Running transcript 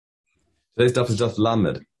Today's stuff is just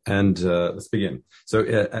lamed, and let's begin. So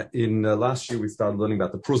in last year we started learning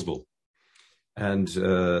about the prusbul, and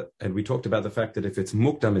we talked about the fact that if it's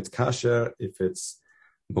mukdam, it's kasher; if it's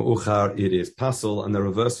mu'uchar, it is pasul, and the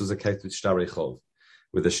reverse was the case with shtar chov.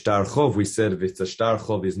 With the shtar chov, we said if it's a shtar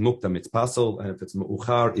chov is mukdam, it's pasul, and if it's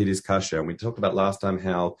mu'uchar, it is kasher. And we talked about last time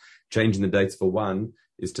how changing the dates for one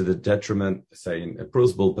is to the detriment, say in a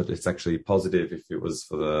prusbul, but it's actually positive if it was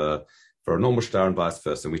for a normal shtar and vice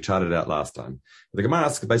versa. And we charted it out last time. But the Gemara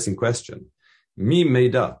asks a basic question. Mi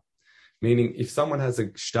meida, meaning if someone has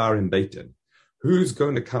a shtar in Beitin, who's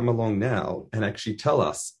going to come along now and actually tell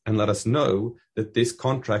us and let us know that this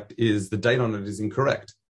contract is, the date on it is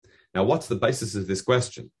incorrect? Now, what's the basis of this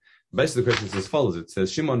question? The basis of the question is as follows. It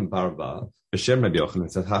says, Shimon Barba, B'Shem Rabbi Yochanan,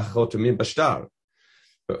 it says, Ha'chotumim b'shtar.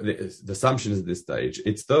 The assumption is at this stage,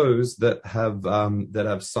 it's those that have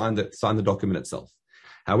signed the document itself.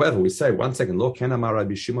 However, we say, one second, Lo ken amar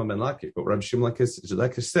Rabbi Shimon ben Lakish, but Rabbi Shimon ben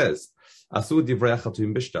Lakish says, Asu divrei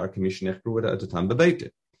chatum b'shtar k'mish nechbru et atam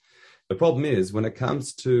b'beitin. The problem is, when it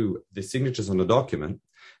comes to the signatures on a document,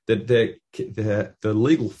 that the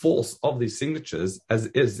legal force of these signatures as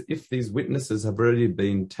if these witnesses have already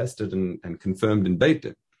been tested and confirmed in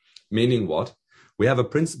Beitin. Meaning what? We have a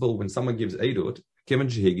principle when someone gives Eidut, Kivan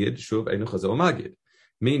shehigid, shuv einu chazer magid.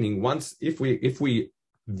 Meaning, if we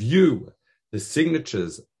view the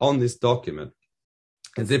signatures on this document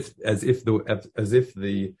as if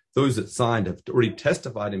those that signed have already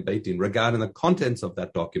testified in Beitin regarding the contents of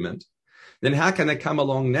that document, then how can they come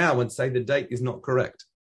along now and say the date is not correct?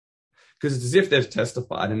 Because it's as if they've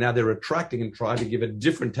testified and now they're retracting and trying to give a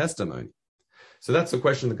different testimony. So that's the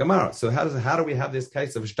question of the Gemara. So how do we have this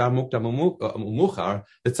case of shtar mukdam umuchar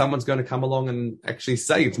that someone's going to come along and actually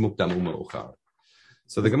say it's mukdam umuchar?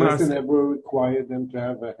 So the Gemara does ever require them to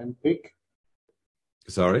have a handpick?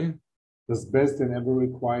 Sorry? Does Besdin ever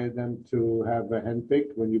require them to have a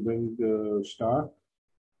handpick when you bring the shtar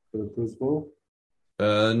for the principal?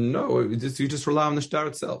 No, you just rely on the shtar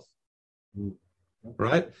itself. Okay.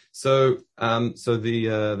 Right? So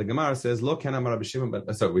the Gemara says, Lo ken amar Rabbi Shimon,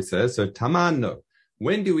 but so we say, so taman no.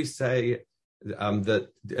 When do we say that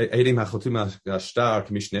Eidim hachotum hashtar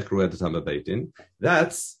k'mish nechru et atam b'beitin?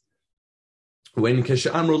 That's when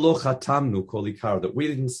keshe'amru lo chatamnu kol ikar, that we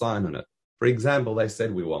didn't sign on it. For example, they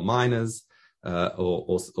said we were minors, or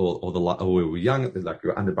we were young, like we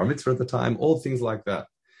were under bar mitzvah at the time, all things like that.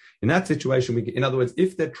 In that situation, in other words,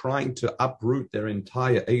 if they're trying to uproot their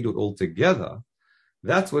entire eidut altogether,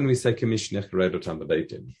 that's when we say k'mish nechru et atam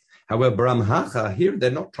b'beitin. However, Bram Hacha, here they're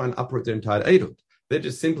not trying to uproot their entire eidut. They're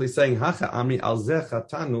just simply saying Hacha amri al zeh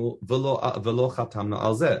chatanu velo chatamnu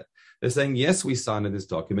al zeh. They're saying yes, we signed this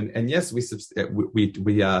document, and yes, we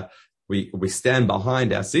stand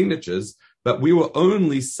behind our signatures. But we were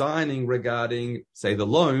only signing regarding, say, the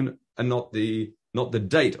loan and not the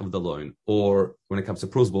date of the loan, or when it comes to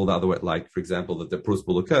prusbul, the other way, like, for example, that the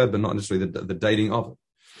prusbul occurred, but not necessarily the dating of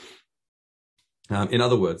it. In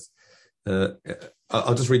other words,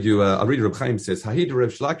 I'll just read you, I'll read Reb Chaim says, Hahid Reb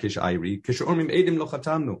Shlakish Ayri, Kishormim Edim lo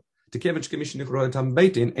chatamnu. They can't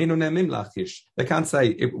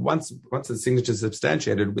say once the signature is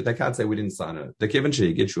substantiated, they can't say we didn't sign it. When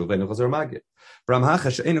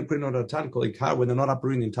they're not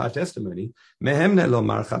uprooting the entire testimony,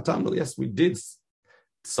 yes, we did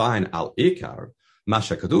sign al ikar,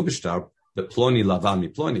 masha kadu b'shtar, the ploni lavan mi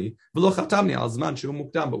ploni, v'lo chatamni al zman shu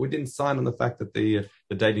mukdam, but we didn't sign on the fact that the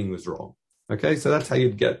dating was wrong. Okay, so that's how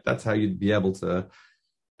you'd be able to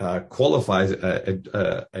qualifies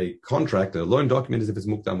a contract, a loan document, as if it's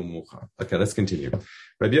mukdam or muchar. Okay, let's continue.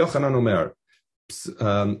 Rabbi Yochanan Omer,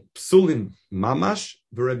 psulim mamash,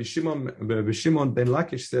 Rabbi Shimon ben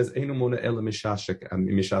Lakish says, Einu mona ela mishat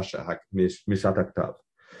haktav.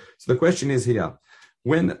 So the question is here,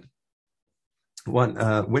 when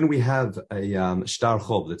we have a shtar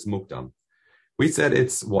chov that's mukdam, we said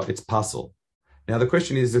it's pasul. Now the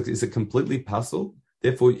question is it completely pasul?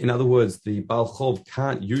 Therefore, in other words, the Baal Chov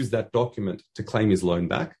can't use that document to claim his loan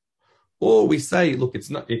back. Or we say, look, it's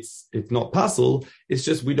not pasul. It's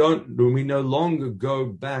just we no longer go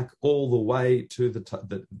back all the way to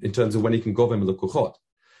in terms of when he can govem lekuchot.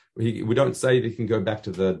 We don't say that he can go back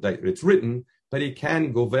to the date it's written, but he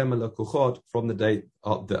can govem lekuchot from the date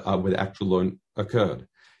of where the actual loan occurred.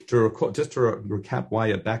 Just to recap why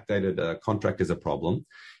a backdated contract is a problem,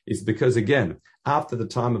 is because again, after the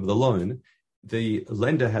time of the loan, the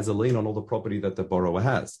lender has a lien on all the property that the borrower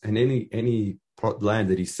has, and any land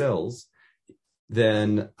that he sells,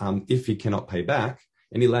 then if he cannot pay back,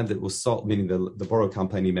 any land that was sold, meaning the borrower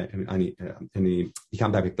can't pay he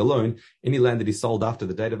can't pay back the loan, any land that he sold after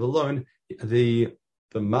the date of the loan, the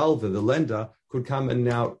malva, the lender, could come and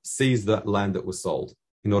now seize the land that was sold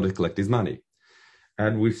in order to collect his money.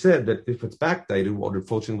 And we've said that if it's backdated, what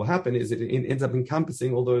unfortunately will happen is it ends up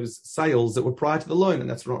encompassing all those sales that were prior to the loan, and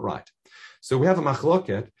that's not right. So we have a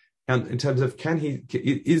machloket, and in terms of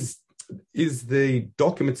is the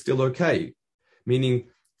document still okay? Meaning,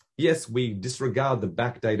 yes, we disregard the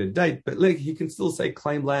backdated date, but he can still say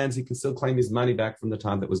claim lands, he can still claim his money back from the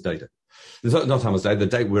time that was dated. Not time was dated, the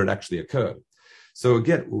date where it actually occurred. So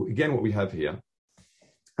again, what we have here,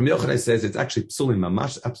 Rabbi Yochanan says it's actually psulim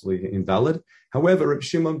mamash, absolutely invalid. However, Rabbi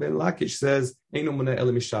Shimon ben Lakish says,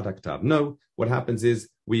 no, what happens is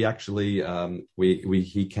we actually,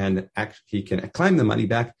 he can claim the money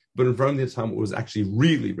back, but from the time it was actually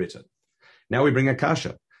really written. Now we bring a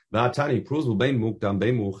kasha. We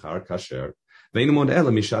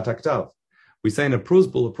say in a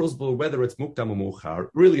prusbul, whether it's mukdam or muchar,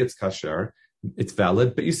 really it's kasher, it's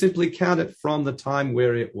valid, but you simply count it from the time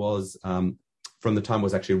where it was, from the time it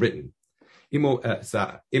was actually written.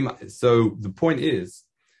 So the point is,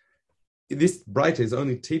 this Breita is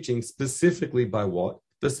only teaching specifically by what?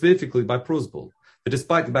 Specifically by prusbul. But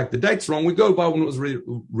despite the fact the date's wrong, we go by when it was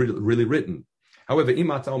really written. However,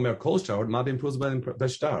 Imata Omer Kol Shtar, Mabim Prusbul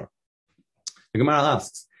Beshtar. The Gemara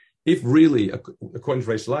asks, if really, according to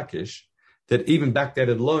Reish Lakish, that even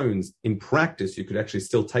backdated loans, in practice, you could actually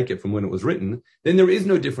still take it from when it was written, then there is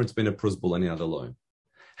no difference between a prusbul and any other loan.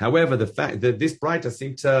 However, the fact that this Breita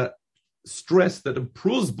seemed to stress that a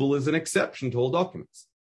prusbul is an exception to all documents.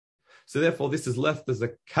 So therefore, this is left as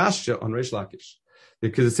a kasha on Reish Lakish,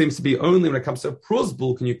 because it seems to be only when it comes to a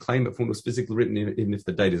prusbul can you claim it from when it was physically written, even if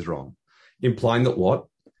the date is wrong. Implying that what?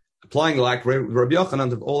 Applying like Rabbi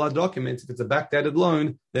Yochanan of all our documents, if it's a backdated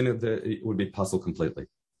loan, then it would be puzzled completely.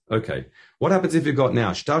 Okay. What happens if you've got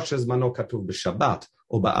now shtar shezmano katuv b'Shabbat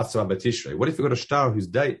or ba'asra b'Tishrei? What if you've got a shtar whose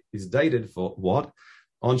date is dated for what?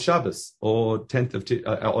 On Shabbos or 10th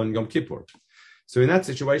of on Yom Kippur. So in that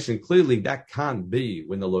situation, clearly that can't be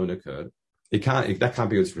when the loan occurred. That can't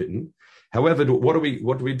be what's written. However, what do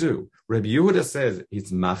we do? Rabbi Yehuda says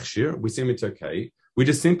it's machshir. We assume it's okay. We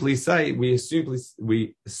just simply say we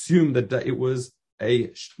assume that it was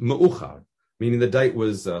a meuchar, meaning the date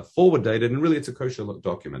was forward dated, and really it's a kosher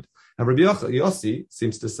document. And Rabbi Yossi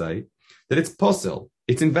seems to say that it's posel,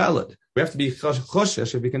 it's invalid. We have to be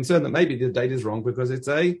choshesh and be concerned that maybe the date is wrong because it's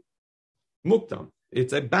a mukdam,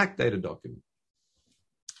 it's a backdated document.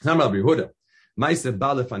 Rabbi Yehuda, ma'aseh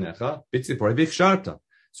ba lefanecha b'tzipor v'chsharta.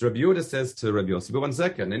 So Rabbi Yehuda says to Rabbi Yossi, but 1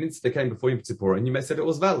 second, and they came before you Tzipora, and you may said it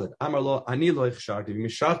was valid. Amar lo ani lo ichsharti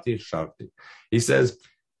v'misharti ichsharti. He says,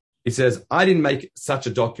 I didn't make such a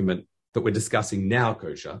document that we're discussing now,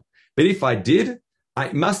 kosher, but if I did,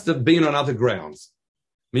 I must have been on other grounds.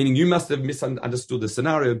 Meaning you must have misunderstood the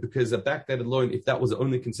scenario, because a backdated loan, if that was the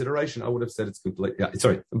only consideration, I would have said it's complete.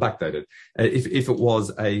 Backdated. If it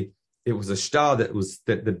was a shtar that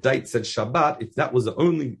the date said Shabbat, if that was the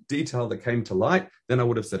only detail that came to light, then I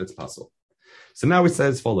would have said it's pasul. So now we say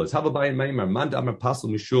as follows: Havabayin Meimar, Manda Amar Pasul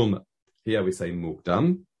Mishum. Here we say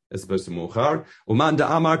Mukdam as opposed to Muchar. Umanda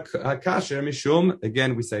Amar Kasher Mishum.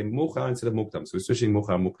 Again, we say Muchar instead of Mukdam. So we're switching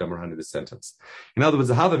Mukdam around in this sentence. In other words,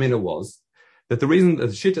 the Havamina was that the reason the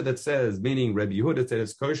Shitta that says, meaning Rabbi Yehuda said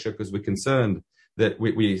it's kosher because we're concerned that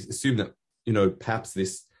we assume that perhaps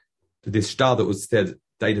this shtar that was said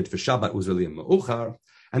dated for Shabbat was really a meuchar,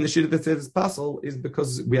 and the shita that says it's pasul is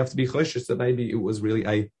because we have to be choshesh that maybe it was really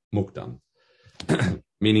a mukdam,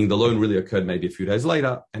 meaning the loan really occurred maybe a few days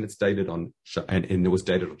later, and it's dated on and it was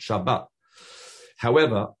dated on Shabbat.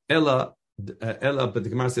 However, Ella, but the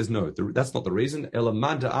Gemara says no, that's not the reason. Ella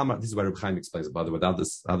manda amar. This is where Reb Chaim explains it. By the way, other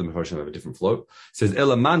Mefarshim have a different flow. It says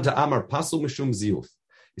Ella manda amar pasul mishum ziyuf.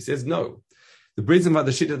 He says no. The reason why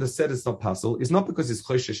the shita that said it's not pasul is not because it's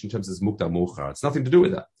choshesh in terms of mukdam muchar. It's nothing to do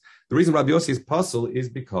with that. The reason Rabbi Yossi is pasul is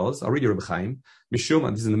because, I'll read you Reb Chaim, Mishum,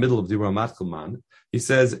 and this is in the middle of the Ramat Kulman, he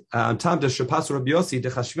says, Tam de shepasul Rabbi Yossi, de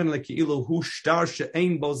chashven leki'ilu hu shtar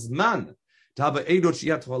she'ein bo zman, ta'aba eidot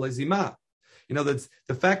shi'at v'alezimah. You know, that's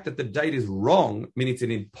the fact that the date is wrong, meaning it's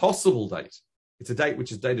an impossible date. It's a date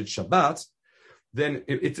which is dated Shabbat, then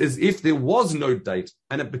it's as if there was no date,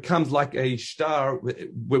 and it becomes like a shtar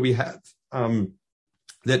where we have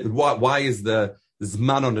that. Why is the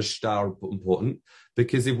zman on the shtar important?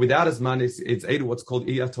 Because if without a zman, it's what's called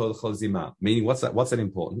iyatol chol, meaning what's that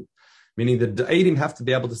important? Meaning the Eidim have to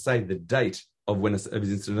be able to say the date of when an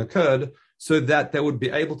incident occurred, so that they would be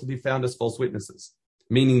able to be found as false witnesses.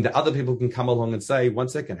 Meaning that other people can come along and say, 1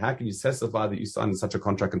 second, how can you testify that you signed such a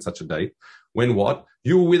contract on such a date when what?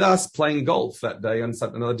 You were with us playing golf that day on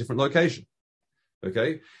another different location.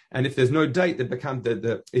 Okay, and if there's no date,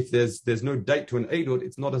 if there's no date to an eidut,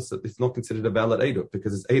 it's not considered a valid eidut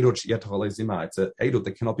because it's eidut sheyet cholei zima. It's an eidut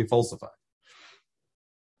that cannot be falsified.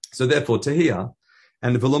 So therefore, tahiyah.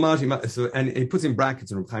 And he puts in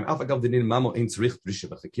brackets in Chaim,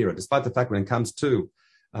 despite the fact when it comes to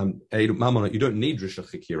Eidut Mamon, you don't need Rishah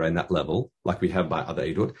Chikira in that level, like we have by other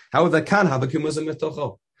Eidut. However, they can have a Kumuzim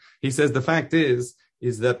Mitocho. He says the fact is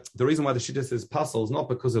that the reason why the Shita says puzzle is not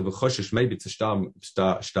because of a Choshish, maybe it's a Shtar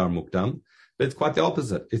Mukdam, but it's quite the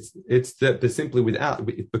opposite. It's that they're simply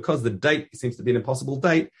because the date seems to be an impossible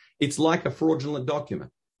date, it's like a fraudulent document.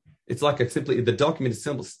 It's like the document is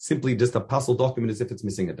simply just a puzzle document as if it's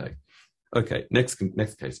missing a date. Okay, next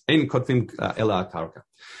case. Ein kotfim ela karka.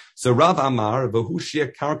 So Rav Amar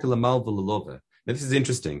v'hushia karka lamal v'lelove. Now this is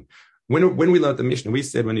interesting. When we learned the Mishnah, we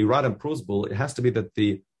said when you write a prosbul, it has to be that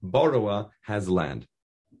the borrower has land,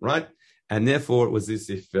 right? And therefore it was this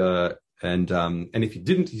and if you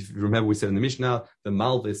remember, we said in the Mishnah, the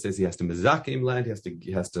Malva says he has to mezak him land, he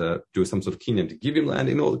has to do some sort of kinyan to give him land,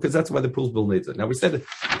 because that's why the prosbul needs it. Now we said,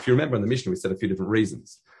 if you remember in the Mishnah, we said a few different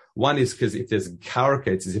reasons. One is because if there's karaka,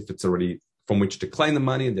 it's as if it's already from which to claim the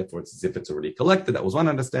money, and therefore it's as if it's already collected. That was one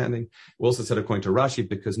understanding. We also said, according to Rashi,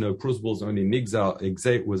 because no prosbul's only nigzar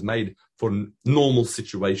was made for normal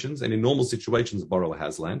situations, and in normal situations, the borrower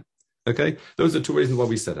has land. Okay, those are two reasons why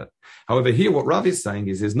we said it. However, here what Rav is saying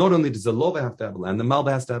is not only does the lova have to have land, the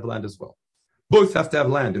malva has to have land as well. Both have to have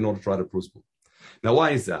land in order to write a prosbul. Now, why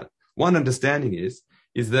is that? One understanding is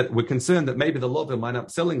that we're concerned that maybe the lova might end up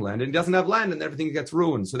selling land and he doesn't have land and everything gets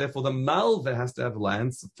ruined. So therefore, the malva has to have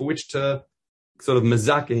land for which to sort of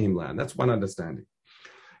mezakehim land. That's one understanding.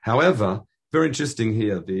 However, very interesting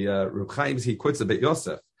here. The Reb Chaim, he quotes the Bet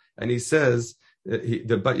Yosef, and he says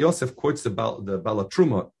the Bet Yosef quotes the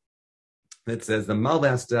Balatrumot. It says the Malva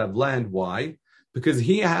has to have land. Why? Because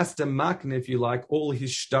he has to makne, if you like, all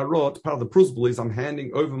his shtarot. Part of the prosbul is I'm handing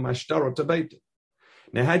over my shtarot to Beit Din.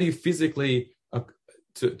 Now, how do you physically,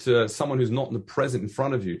 to someone who's not in the present in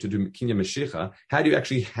front of you to do Kinya Mashiach, how do you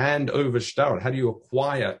actually hand over shtarot? How do you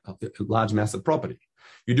acquire a large mass of property?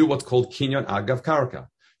 You do what's called Kinyan Agav Karka.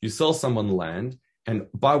 You sell someone land, and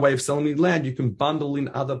by way of selling the land, you can bundle in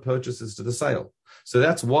other purchases to the sale. So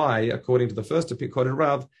that's why, according to the first opinion, according to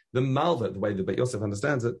Rav, the Malva, the way the Bet Yosef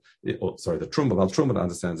understands it, the Trumba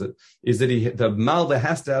understands it, is that the Malva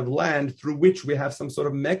has to have land through which we have some sort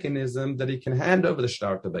of mechanism that he can hand over the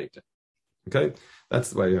shtar to Beit Din. Okay, that's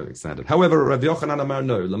the way you understand it. However, Rav Yochanan Amar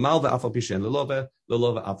no, the Malva afal pishen lelove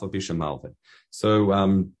afal pishen Malva. So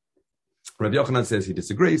Rav Yochanan says he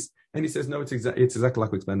disagrees, and he says no, it's exactly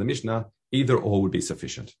like we explained in the Mishnah. Either or would be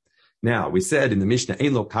sufficient. Now, we said in the Mishnah,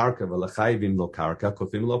 ein lo karka v'lachayvim lo karka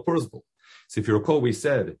kofim lo prosbul. So if you recall, we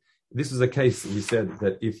said, this is a case, we said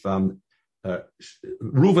that if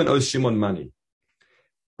Reuven owes Shimon money,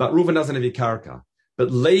 but Reuven doesn't have karka, but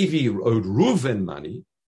Levi owed Reuven money,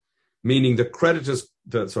 meaning the creditors,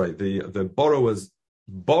 the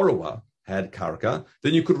borrower had karka,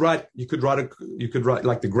 then you could write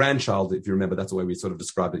like the grandchild, if you remember, that's the way we sort of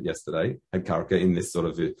described it yesterday, had karka in this sort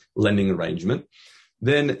of lending arrangement.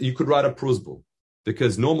 Then you could write a prosbul,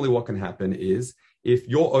 because normally what can happen is if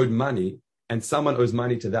you're owed money and someone owes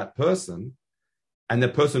money to that person, and the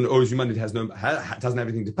person who owes you money doesn't have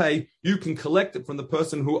anything to pay, you can collect it from the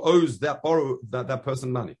person who owes that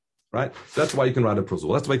person money, right? So that's why you can write a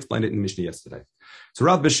prosbul. That's why I explained it in Mishnah yesterday. So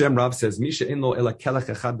Rav B'Shem Rav says, Misha inlo ela kelech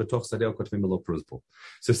echad b'toch sadeh kotvim lo prosbul.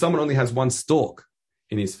 So if someone only has one stalk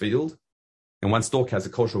in his field, and one stalk has a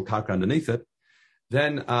kosher karka underneath it,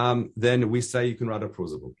 then we say you can write a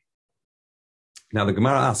prosbul. Now the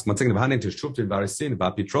Gemara asks, but when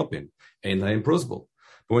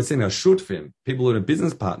it's saying shutfim, people who are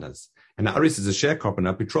business partners, and Aris is a sharecropper, and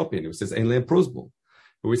apitropin, it says ein le'en prosbul.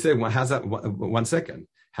 But we say, well, how's that? 1 second,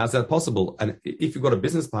 how's that possible? And if you've got a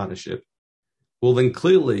business partnership, well, then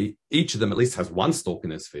clearly each of them at least has one stalk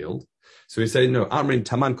in his field. So we say, no, Amrin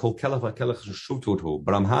taman kol kelach shututhu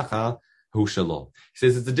bramhacha hu shelo. He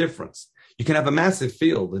says it's a difference. You can have a massive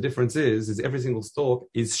field. The difference is every single stalk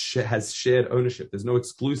has shared ownership. There's no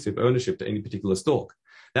exclusive ownership to any particular stalk.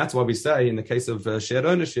 That's why we say in the case of shared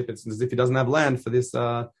ownership, it's as if he doesn't have land for this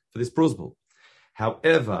prosbul.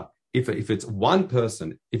 However, if it's one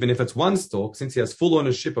person, even if it's one stalk, since he has full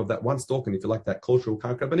ownership of that one stalk, and if you like that cultural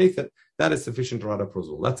karka beneath it, that is sufficient to write a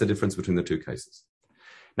prosbul. That's the difference between the two cases.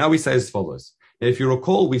 Now we say as follows. Now, if you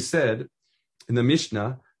recall, we said in the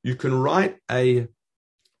Mishnah, you can write a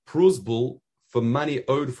prosbul for money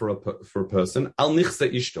owed for a person, al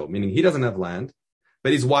nichse ishto, meaning he doesn't have land,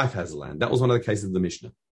 but his wife has land. That was one of the cases of the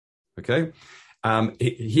Mishnah. Okay?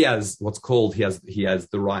 He has what's called, he has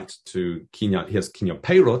the right to kinyan, he has kinyan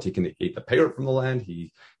peirot, he can eat the peirot from the land,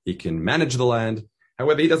 he can manage the land.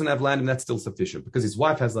 However, he doesn't have land, and that's still sufficient because his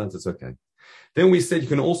wife has land, so it's okay. Then we said you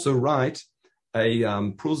can also write a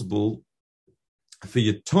prusbul for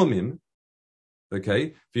Yatomim,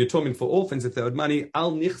 okay, for Yatomim, for orphans, if they owed money,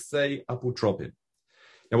 al nichsei aputropim.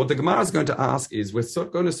 Now, what the Gemara is going to ask is, we're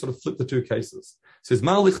going to sort of flip the two cases. It says,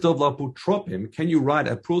 Mal lichtov laputropim, can you write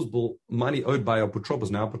a prusbul, money owed by aputropos?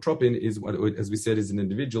 Now, aputropin is, as we said, is an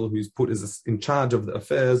individual who's put as in charge of the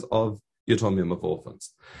affairs of Yatomim, of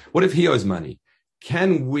orphans. What if he owes money?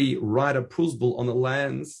 Can we write a prusbul on the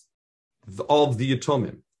lands of the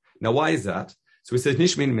Yatomim? Now, why is that? So we said,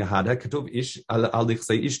 Nishmin mehada katov ish al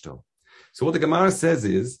lichsei ishto. So what the Gemara says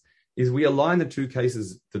is we align the two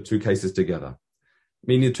cases together.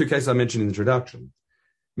 Meaning the two cases I mentioned in the introduction.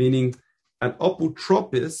 Meaning an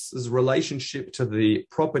apotropos' relationship to the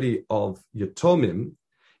property of Yatomim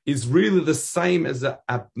is really the same as a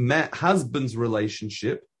husband's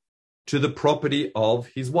relationship to the property of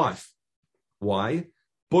his wife. Why?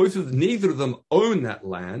 Neither of them own that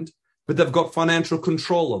land, but they've got financial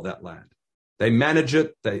control of that land. They manage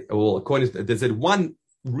it. They said one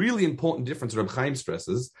really important difference that Reb Chaim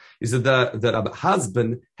stresses is that a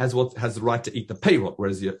husband has the right to eat the peirot,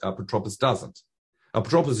 whereas the apotropos doesn't.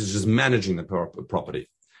 Apotropos is just managing the property,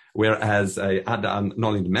 whereas not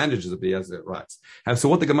only manages it, but he has the rights. And so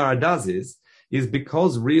what the Gemara does is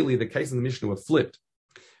because really the case in the Mishnah were flipped,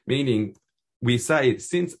 meaning we say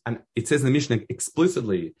and it says in the Mishnah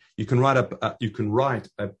explicitly you can write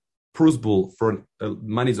a prusbul for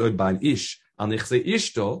monies owed by an ish al nichsei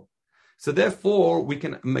ishto. So therefore, we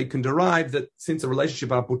can derive that since the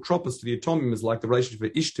relationship of apotropos to the Yatomim is like the relationship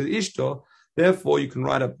of ish to the ishto, therefore you can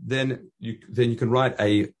write you can write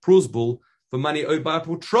a prusbul for money owed by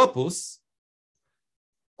apotropos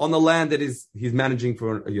on the land that he's managing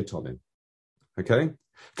for a Yatomim. Okay,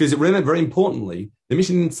 because remember, very importantly, the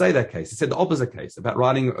Mishnah didn't say that case. It said the opposite case about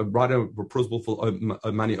writing a prusbul for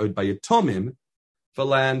money owed by Yatomim for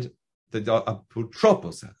land that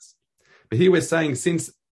apotropos has. But here we're saying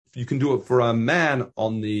since you can do it for a man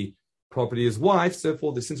on the property of his wife, so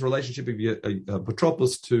therefore, since the relationship of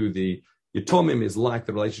apotropos to the Yatomim is like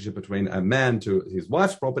the relationship between a man to his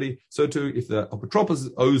wife's property, so too, if the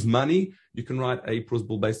apotropos owes money, you can write a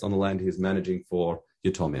prusbul based on the land he's managing for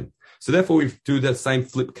Yatomim. So therefore, we do the same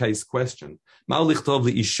flip case question. Can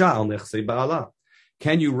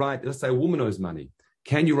you write, let's say a woman owes money,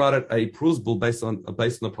 can you write a prusbul based on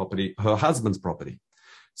the property, her husband's property?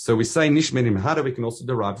 So we say nishmenim hada, we can also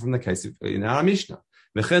derive from the case in our Mishnah.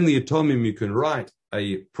 V'chen liyatomim, you can write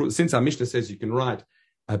since our Mishnah says you can write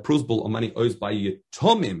a prusbul on money owed by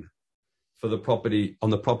Yatomim for the property,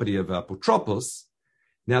 on the property of apotropos.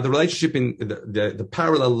 Now the relationship in the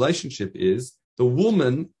parallel relationship is the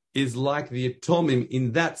woman is like the Yatomim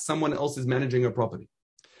in that someone else is managing her property.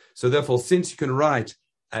 So therefore, since you can write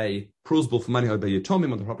a prusbul for money owed by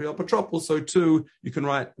Yatomim on the property of apotropos, so too you can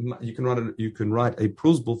write a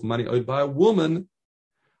prusbul for money owed by a woman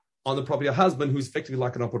on the property of a husband who's effectively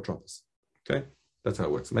like an apotropos. Okay, that's how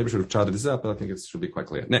it works. Maybe I should have charted this out, but I think it should be quite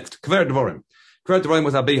clear. Next, Kver Devorim. Kver Devorim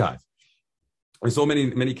was our beehive. We saw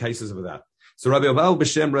many cases of that. So Rabbi Aval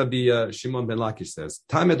B'Shem Rabbi Shimon ben Lakish says,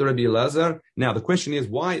 Tamed Rabbi Elazar. Now the question is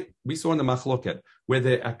why we saw in the Machloket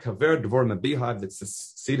whether a Kver Devorim, a beehive that's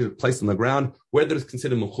seated, placed on the ground, whether it's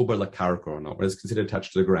considered mechubar like karka or not, whether it's considered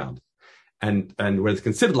attached to the ground, and whether it's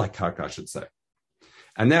considered like karka, I should say.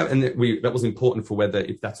 And that was important for whether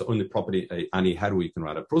if that's the only property ani had, we can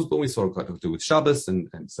write a prusbul. We saw it got to do with Shabbos and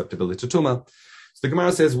susceptibility to Tumah. So the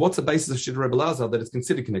Gemara says, what's the basis of Shiddur Rebbe Elazar that it's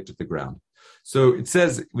considered connected to the ground? So it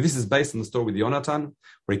says, this is based on the story with Yonatan,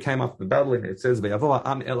 where he came after the battle, and it says,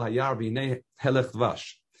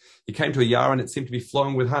 he came to a yar and it seemed to be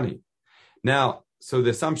flowing with honey. Now, so the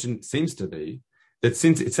assumption seems to be that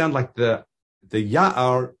since it sounded like the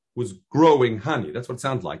yar was growing honey, that's what it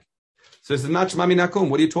sounds like. So it says, Mami Nakum,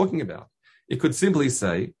 what are you talking about? It could simply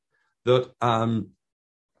say that,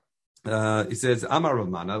 it says, Amar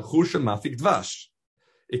Ramana, Chusha Mafik Dvash.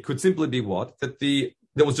 It could simply be what? That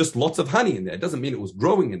there was just lots of honey in there. It doesn't mean it was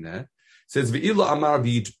growing in there. It says, V'ilo Amar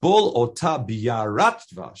V'yitbol Ota Biyarat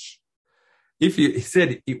Dvash. If you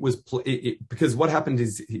said it was, because what happened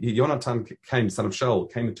is Yonatan came, son of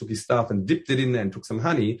Shaul, came and took his staff and dipped it in there and took some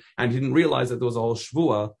honey, and he didn't realize that there was a whole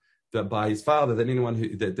shvua that by his father that anyone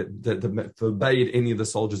who that forbade any of the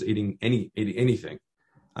soldiers eating anything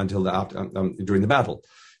until during the battle.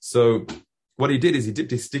 So what he did is he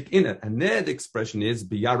dipped his stick in it, and there the expression is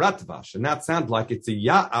biyarat vash, and that sounds like it's a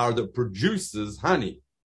ya'ar that produces honey.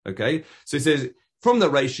 Okay, so he says from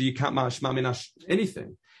the ratio you can't mashma minash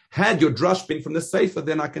anything, Had your drush been from the sefer,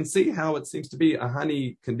 then I can see how it seems to be a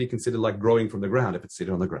honey can be considered like growing from the ground if it's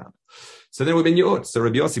seated on the ground. So then we've been yot. So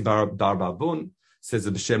Rabbi Yossi bar Barbun says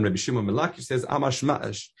the B'Shem Rabbi Shimon Melaki says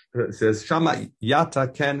Amashmash says Shama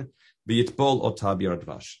Yata Ken V'Yitbol Ota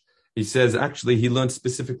B'Yadvash. He says actually he learned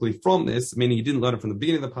specifically from this, meaning he didn't learn it from the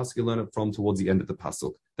beginning of the pasuk, he learned it from towards the end of the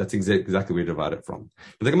pasuk. That's exactly where he divided it from.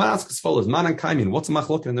 But the Gemara asks as follows: Manan Kaimin, what's a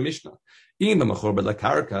machlok in the Mishnah?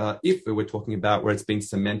 If we were talking about where it's been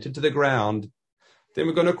cemented to the ground, then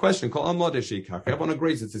we're going to question. Everyone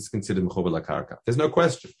agrees it's considered mechober lakarka. There's no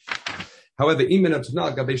question. However,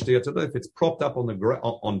 if it's propped up on the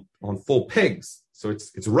on four pegs, so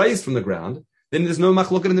it's raised from the ground, then there's no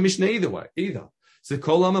machlok in the Mishnah either. So it's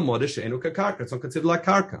not considered like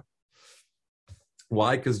karka.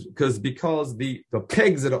 Why? Because the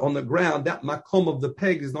pegs that are on the ground, that makom of the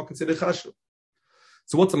peg is not considered chashuv.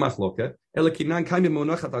 So what's a machloket? Like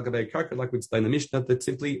we explained in the Mishnah, that's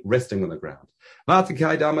simply resting on the ground.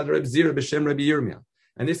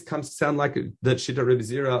 And this comes to sound like that Shita Rebbe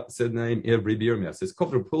Zira said the name of Rebbe Yirmiyah. Says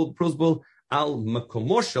Prusbul al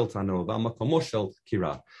makomoshel tanov al makomoshel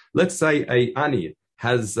kira. Let's say a ani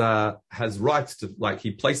has rights to, like,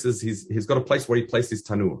 he's got a place where he places his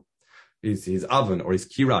tanur, his oven or his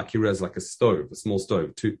kira. Kira is like a stove, a small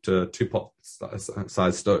stove, two pot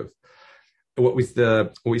size stove. What we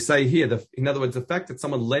say here, in other words, the fact that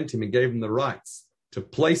someone lent him and gave him the rights to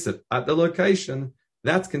place it at the location,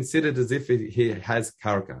 that's considered as if he has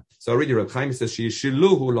karka. So already Reb Chaim says,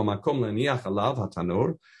 "Shiluhu lo makom leniach alav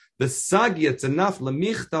hatanur." The sagi, it's enough.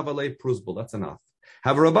 Lemichtav alei prusbul. That's enough.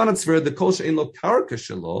 Have a rabbanan tzver the kol she'en lo karka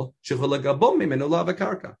shelo shechol gabom mimenu lo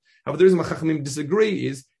karka. However, the reason why Chachamim disagree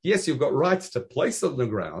is, yes, you've got rights to place it on the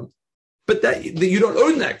ground, but that you don't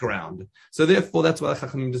own that ground. So therefore, that's why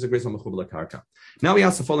Chachamim disagrees on mechuber lakarka. Now we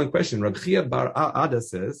ask the following question. Reb Chia bar Ada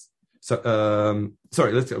says. Sorry,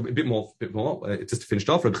 let's go a bit more. Just to finish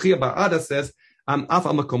off, Reb Chia bar Ada says, even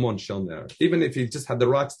if he just had the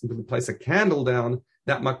rights to place a candle down,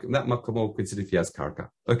 that makomon considered if he has karka.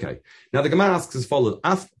 Okay. Now the Gemara asks as follows: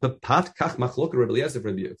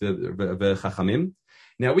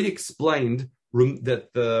 Now we explained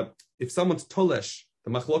that if someone's tolesh, the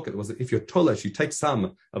machloket was that if you're tolesh, you take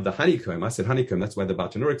some of the honeycomb. I said honeycomb. That's why the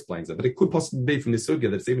Bartanur explains it, but it could possibly be from the sugya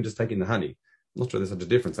that it's even just taking the honey. I'm not sure there's such a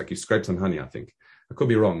difference. Like you scrape some honey, I think. I could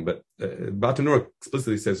be wrong, but Bartanur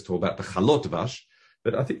explicitly says to about the chalot vash.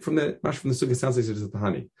 But I think from the sugya sounds like it's the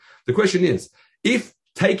honey. The question is, if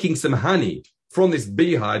taking some honey from this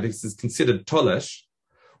beehive is considered tolesh,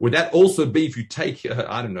 would that also be if you take,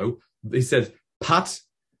 I don't know, he says pat,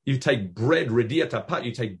 you take bread, rediata pat,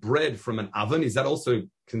 you take bread from an oven. Is that also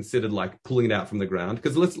considered like pulling it out from the ground?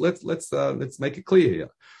 Because let's make it clear here.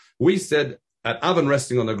 We said an oven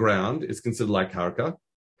resting on the ground is considered like karka.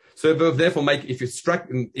 So therefore,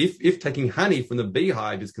 if taking honey from the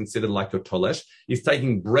beehive is considered like your tolesh, is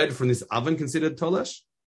taking bread from this oven considered tolesh?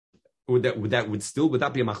 Would that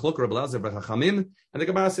be a machlok or a belazar b'chachamim? And the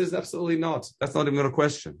Gemara says absolutely not. That's not even a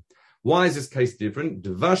question. Why is this case different?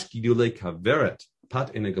 Dvash gidulei kaveret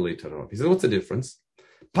pat enegalitaron. He says, what's the difference?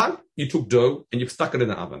 Pat, you took dough and you stuck it in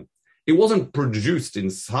the oven. It wasn't produced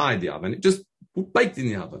inside the oven. It just baked in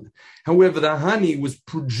the oven. However, the honey was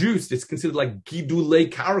produced. It's considered like gidulei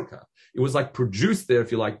karka. It was like produced there,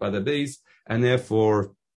 if you like, by the bees, and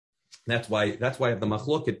therefore that's why I have the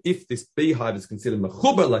machloket. If this beehive is considered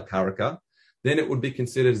mechuber la karka, then it would be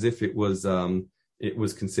considered as if it was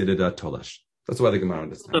considered a tolesh. That's why the Gemara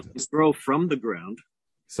understands it. It doesn't grow from the ground.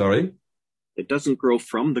 Sorry? It doesn't grow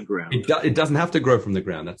from the ground. It doesn't have to grow from the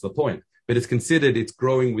ground. That's the point. But it's considered it's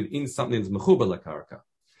growing within something that's mechuber la karka.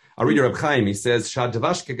 I read Reb Chaim, he says,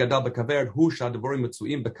 Shadavash kegadal bekaveret hu shadavorim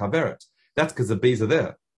mitzuim bekaveret. That's because the bees are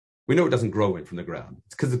there. We know it doesn't grow in from the ground.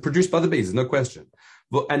 It's because it's produced by the bees, there's no question.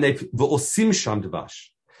 And they v'osim sham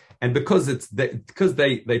davash. And because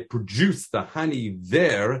they produce the honey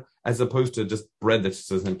there, as opposed to just bread that's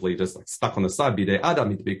simply just like stuck on the side, bidei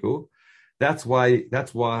adam itbiku. That's why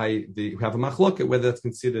we have a machloket whether that's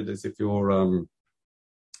considered as if you're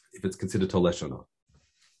if it's considered tolesh or not.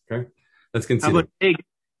 Okay, let's consider. How about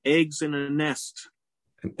eggs in a nest?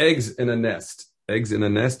 And eggs in a nest. I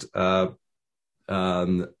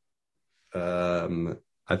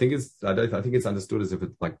think it's understood as if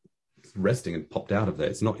it's like resting and popped out of there.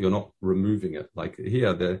 It's not. You're not removing it. Like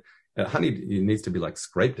here, the honey needs to be like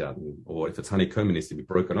scraped out, or if it's honeycomb, it needs to be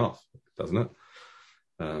broken off, doesn't it?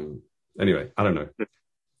 Anyway, I don't know.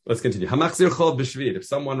 Let's continue. Hamachzir chov b'shvi'it. If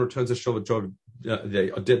someone returns a debt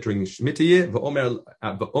during Shemitah year, v'omer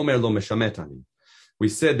lo meshametani. We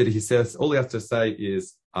said that he says all he has to say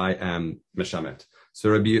is I am meshamet. So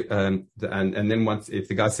Rabbi, and then once, if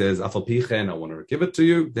the guy says, Afal pichen, I want to give it to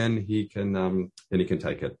you, then he can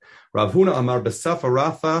take it. Rav Huna Amar B'Safa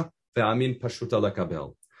Rafa ve'amin pashuta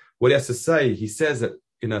lekabel. What he has to say, he says it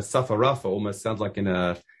in a Safa Rafa, almost sounds like in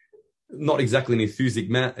a, not exactly an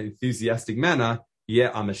enthusiastic manner,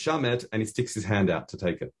 yeah, I'm a shamet, and he sticks his hand out to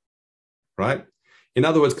take it. Right? In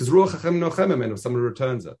other words, because Ruach HaChem Nochem, if someone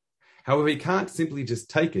returns it. However, he can't simply just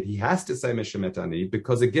take it. He has to say Meshamet Ani,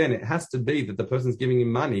 because again, it has to be that the person's giving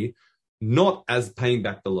him money, not as paying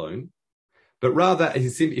back the loan, but rather,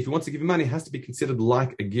 if he wants to give him money, it has to be considered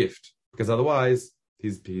like a gift, because otherwise,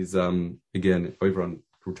 he's again, over on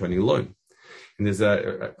returning a loan. And there's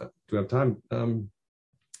do we have time?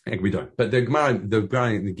 We don't. But the Gemara in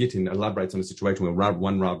the Gittin elaborates on a situation where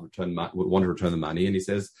one Rav would want to return the money, and he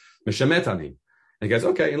says, Meshamet Ani. And he goes,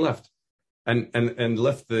 okay, and left. And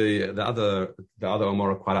left the other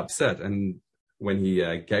Omara quite upset. And when he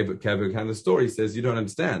gave the story, he says, you don't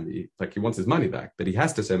understand. He wants his money back, but he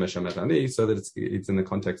has to say Meshamet Ani so that it's in the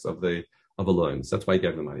context of a loan. So that's why he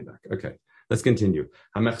gave the money back. Okay, let's continue.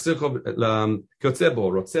 We saw case of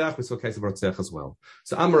Rotzeach as well.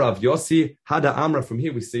 So Amarav Yossi Hada Amra. From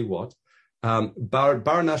here we see what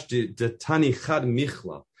Barnash de Tani Chad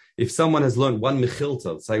Michla. If someone has learned one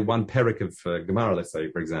mechilta, say one perik of Gemara, let's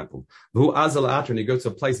say, for example, who azal atra, and he goes to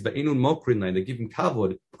a place ve'inun mokrin, and they give him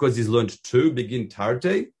kavod because he's learned two, begin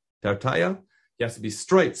tartaya, he has to be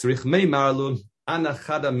straight. Tzrich mei marlun ana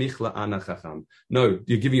chada michla ana chacham. No,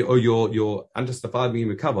 you're giving you're unjustifiably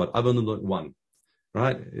giving him kavod. I've only learned one,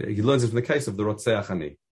 right? He learns it from the case of the rotzeach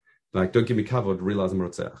ani. Like, don't give me kavod, realize I'm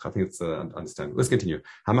rotzeach. I think it's understandable. Let's continue.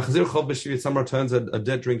 Hamachzir chov b'shvit. Someone returns a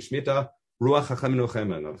dead drink shmita. Ruach Chachamim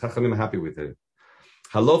Nochemen. Chachamim are happy with it.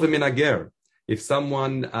 Halov min ager. If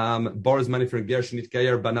someone borrows money from a ger shenit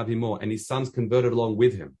gayer banavimo, and his son's converted along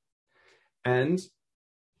with him, and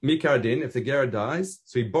mikaradin, if the ger dies,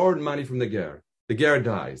 so he borrowed money from the ger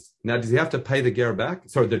dies. Now, does he have to pay the ger back?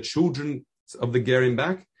 Sorry, the children of the gerim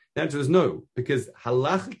back? The answer is no, because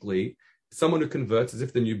halachically, someone who converts is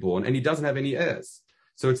if they're newborn, and he doesn't have any heirs.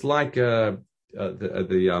 So it's like the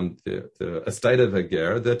estate of a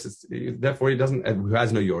ger that is, therefore he doesn't, who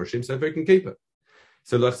has no yorshim, so he can keep it.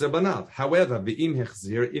 So lechzer banav. However, v'im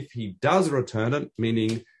hechzir, if he does return it,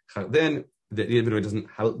 meaning then even though it doesn't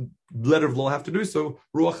letter of law have to do so,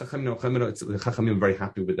 ruach chachamim nochemen, the chachamim are very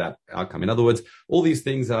happy with that outcome. In other words, all these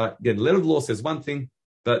things are, again, letter of law says one thing,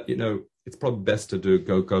 but it's probably best to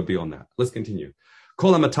go beyond that. Let's continue.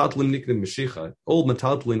 All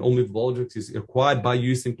metaltalin, all movable objects is acquired by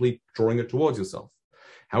you simply drawing it towards yourself.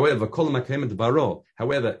 However,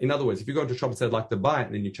 in other words, if you go to a shop and say, I'd like to buy it,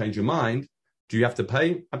 and then you change your mind, do you have to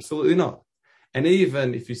pay? Absolutely not. And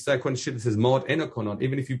even if you say, even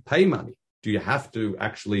if you pay money, do you have to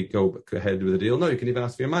actually go ahead with the deal? No, you can even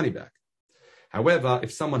ask for your money back. However,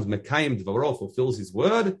 if someone's mekayim dvaro, fulfills his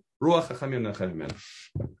word, ruach chachamim nechemem.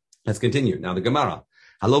 Let's continue. Now the Gemara.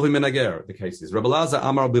 The case is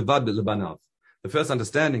the first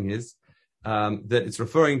understanding is that it's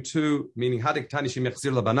referring to, meaning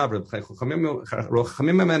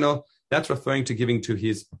that's referring to giving to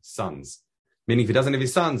his sons. Meaning if he doesn't have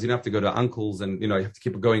his sons, you don't have to go to uncles and you have to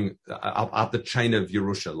keep it going up the chain of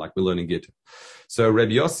Yerusha, like we're learning it. So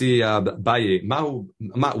Rabbi Yossi Baye,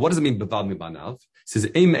 what does it mean bavad mibanav? It says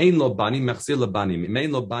im ein lo banim machzir lebanim, im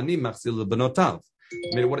ein lo banim machzir lebanotav.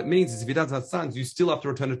 I mean, what it means is if he doesn't have sons, you still have to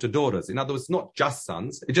return it to daughters. In other words, not just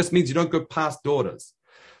sons. It just means you don't go past daughters.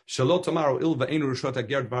 And I'll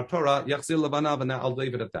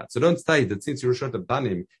leave it at that. So don't say that since Yerushot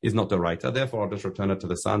Banim is not the writer, therefore I'll just return it to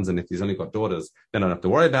the sons, and if he's only got daughters, then I don't have to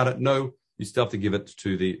worry about it. No, you still have to give it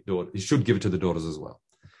to the daughter. You should give it to the daughters as well.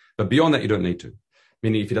 But beyond that, you don't need to.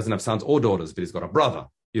 Meaning if he doesn't have sons or daughters, but he's got a brother,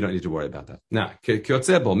 you don't need to worry about that. Now,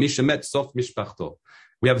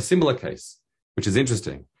 we have a similar case, which is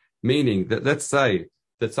interesting, meaning that let's say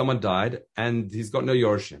that someone died and he's got no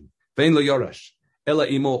Yorshim. Vein lo Yorash. Ela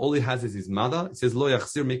imo, all he has is his mother. It says lo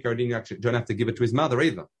yachzir mikardin, you actually don't have to give it to his mother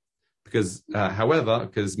either. Because,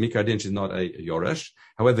 because mikardin is not a Yorash.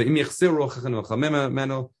 However, im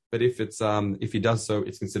yachzir but if he does so,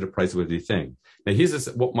 it's considered a praiseworthy thing. Now here's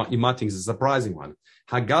what you might think is a surprising one.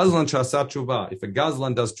 Hagazlan shasat tshuva, if a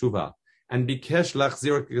gazlan does tshuva, and bikesh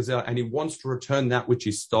lachzir, and he wants to return that which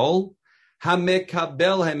he stole,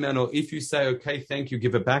 if you say, okay, thank you,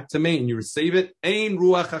 give it back to me, and you receive it,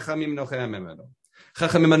 Chachamim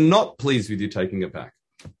are not pleased with you taking it back.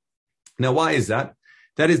 Now, why is that?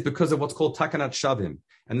 That is because of what's called takanat shavim.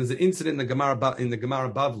 And there's an incident in the Gemara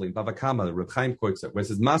Bavli, Bava Kama, Reb Chaim quotes it, where it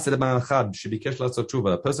says, "Mased ma'achad shebikesh la'asot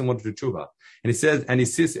tshuva." A person wanted to do tshuva, and he says, and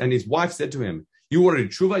his wife said to him, "You wanted to do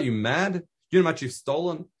tshuva? You mad? You know how much you've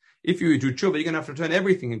stolen?" If you do tshuva, you're going to have to return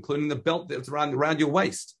everything, including the belt that's around your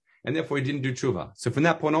waist. And therefore, he didn't do tshuva. So from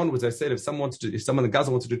that point onwards, I said, if someone in the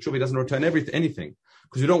Gaza wants to do tshuva, he doesn't return anything,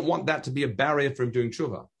 because you don't want that to be a barrier for him doing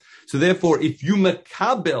tshuva. So therefore, if you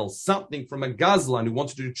makabel something from a Gazlan who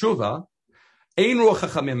wants to do tshuva, ein ruach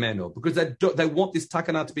chachamim meno, because they want this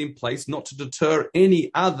takana to be in place, not to deter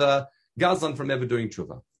any other Gazlan from ever doing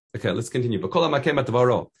tshuva. Okay, let's continue. So Rabbi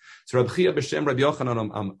Chia b'shem Rabbi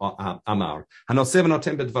Yochanan Amar, hanoseh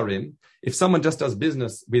v'noten bedvarim. If someone just does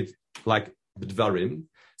business with like bedvarim,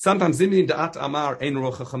 sometimes zimnin da'at amar ein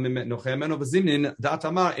ruach chachamim nochemeno, v'zimnin da'at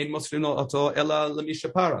amar ein mosrin oto ela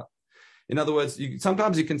lemishapara. In other words,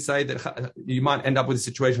 sometimes you can say that you might end up with a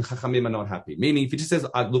situation chachamim are not happy. Meaning, if he just says,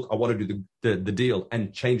 "Look, I want to do the deal,"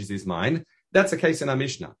 and changes his mind, that's a case in our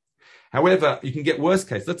Mishnah. However, you can get worse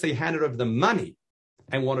case. Let's say he handed over the money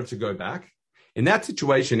and wanted to go back. In that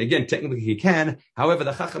situation, again, technically he can. However,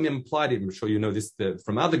 the Chachamim implied it. I'm sure you know this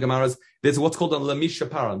from other Gemaras. There's what's called a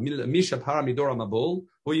Lamishapara. Mishapara midora mabul,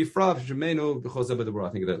 or Yifrav Shemenu b'chozeh. I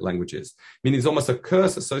think that language is. Meaning there's almost a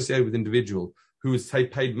curse associated with the individual who's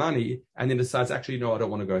paid money and then decides, actually, no, I don't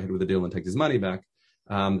want to go ahead with the deal and take his money back.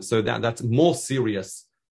 So that's more serious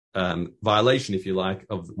violation, if you like,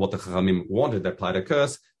 of what the Chachamim wanted. They applied a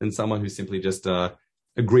curse than someone who simply just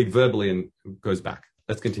agreed verbally and goes back.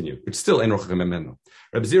 Let's continue. It's still en roch memeno.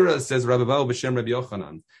 Rabbi Zira says, Rabbi Bao b'shem Rabbi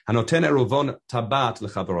Yochanan, hanoten eravon tabat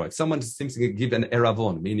lechavaro. If someone just seems to give an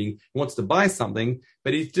eravon, meaning he wants to buy something,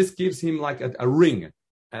 but he just gives him like a ring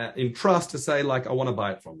in trust to say, like, I want to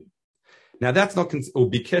buy it from you. Now that's not or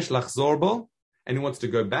bikesh lachzorbo, and he wants to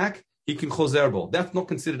go back, he can chozerbo. That's not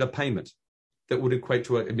considered a payment. That would equate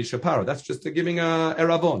to a mishapara. That's just giving a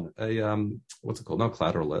eravon, what's it called? Not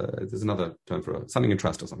collateral. There's another term for something in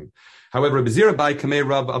trust or something. However, Bezira by kamei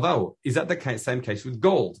Rab Avau, is that the same case with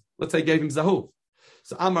gold? Let's say he gave him zahuv.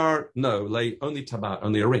 So Amar, no, only tabat,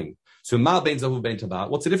 only a ring. So ma bein zahuv bein tabat.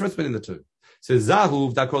 What's the difference between the two? So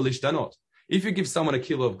zahuv dakol lishtanot. If you give someone a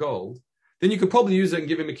kilo of gold, then you could probably use it and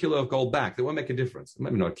give him a kilo of gold back. That won't make a difference.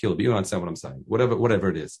 Maybe not a kilo, but you understand what I'm saying. Whatever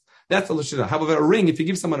it is. That's a lishtanot. However, a ring, if you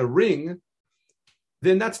give someone a ring,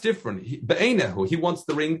 then that's different. He wants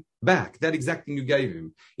the ring back, that exact thing you gave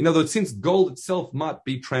him. In other words, since gold itself might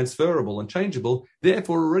be transferable and changeable,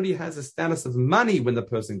 therefore already has a status of money when the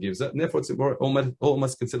person gives it, and therefore it's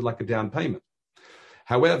almost considered like a down payment.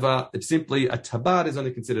 However, it's simply a tabat is only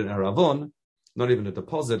considered an aravon, not even a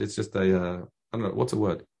deposit. It's just I don't know, what's a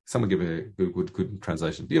word? Someone give me a good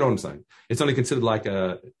translation. You know what I'm saying? It's only considered like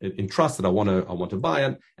in trust that I want to buy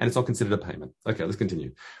it, and it's not considered a payment. Okay, let's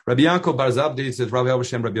continue. Rabbi Yaakov Bar Zabdi says, Rabbi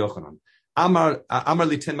Hashem Rabbi Yochanan, Amar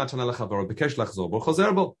liten matana lechavaro b'kesh lachzor bo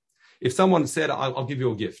chozer bo. If someone said, I'll give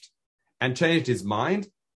you a gift, and changed his mind,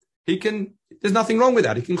 there's nothing wrong with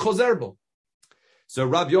that. He can chozer bo. So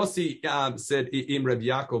Rabbi Yossi said, Im Rabbi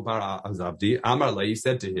Yaakov Bar Zabdi, Amar le, he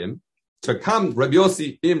said to him, to come, Rabbi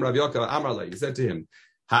Yossi Im Rabbi Yaakov Amar le, he said to him,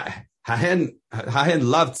 Hahen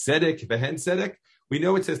loved tzedek, vehen tzedek. We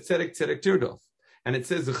know it says tzedek tirdof, and it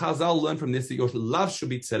says the Chazal learn from this that your love should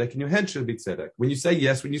be tzedek and your hand should be tzedek. When you say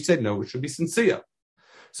yes, when you say no, it should be sincere.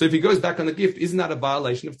 So if he goes back on the gift, isn't that a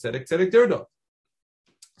violation of tzedek tirdof?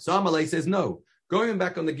 So Amalei says no. Going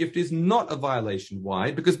back on the gift is not a violation.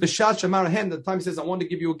 Why? Because b'shat shamar hen, the time he says I want to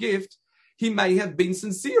give you a gift, he may have been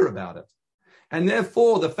sincere about it, and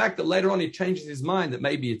therefore the fact that later on he changes his mind that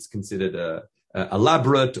maybe it's considered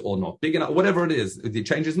elaborate or not big enough, whatever it is, if he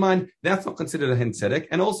changes his mind, that's not considered a hen tzedek.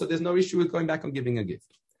 And also, there's no issue with going back on giving a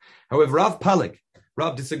gift. However,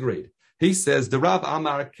 Rav disagreed. He says, the Rav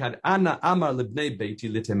Amar kad ana Amar lebnei beiti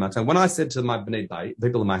litematan. When I said to my bnei beit,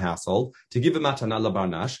 people in my household, to give a matana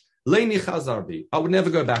labarnash, leini chazarbi, I would never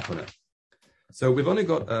go back on it. So we've only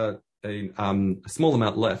got a small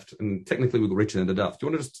amount left, and technically we'll reach the end of the daf. Do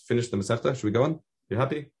you want to just finish the Masechta? Should we go on? You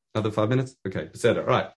happy? Another 5 minutes? Okay, Beseder. All right.